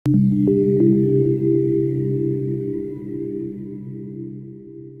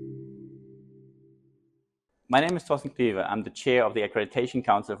My name is Thorsten Kliewe. I'm the chair of the Accreditation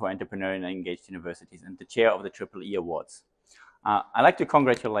Council for Entrepreneurial and Engaged Universities and the chair of the EEE Awards. I'd like to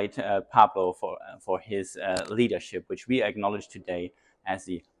congratulate Pablo for his leadership, which we acknowledge today as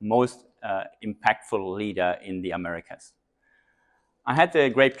the most impactful leader in the Americas. I had the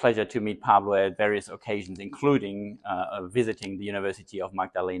great pleasure to meet Pablo at various occasions, including visiting the University of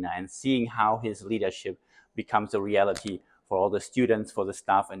Magdalena and seeing how his leadership becomes a reality for all the students, for the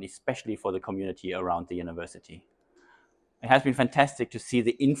staff, and especially for the community around the university. It has been fantastic to see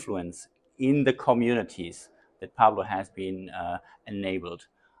the influence in the communities that Pablo has been enabled.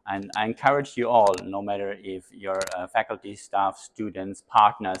 And I encourage you all, no matter if you're faculty, staff, students,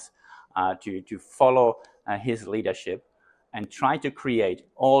 partners, to follow his leadership and try to create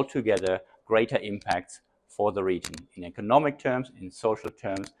all together greater impacts for the region in economic terms, in social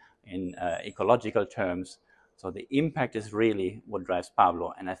terms, in ecological terms. So the impact is really what drives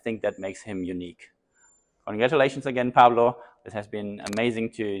Pablo, and I think that makes him unique. Congratulations again, Pablo. It has been amazing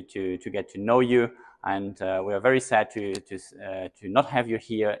to get to know you, and we are very sad to not have you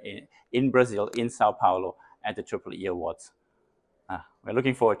here in Brazil, in Sao Paulo, at the EEE Awards. We're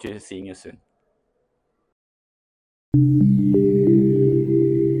looking forward to seeing you soon.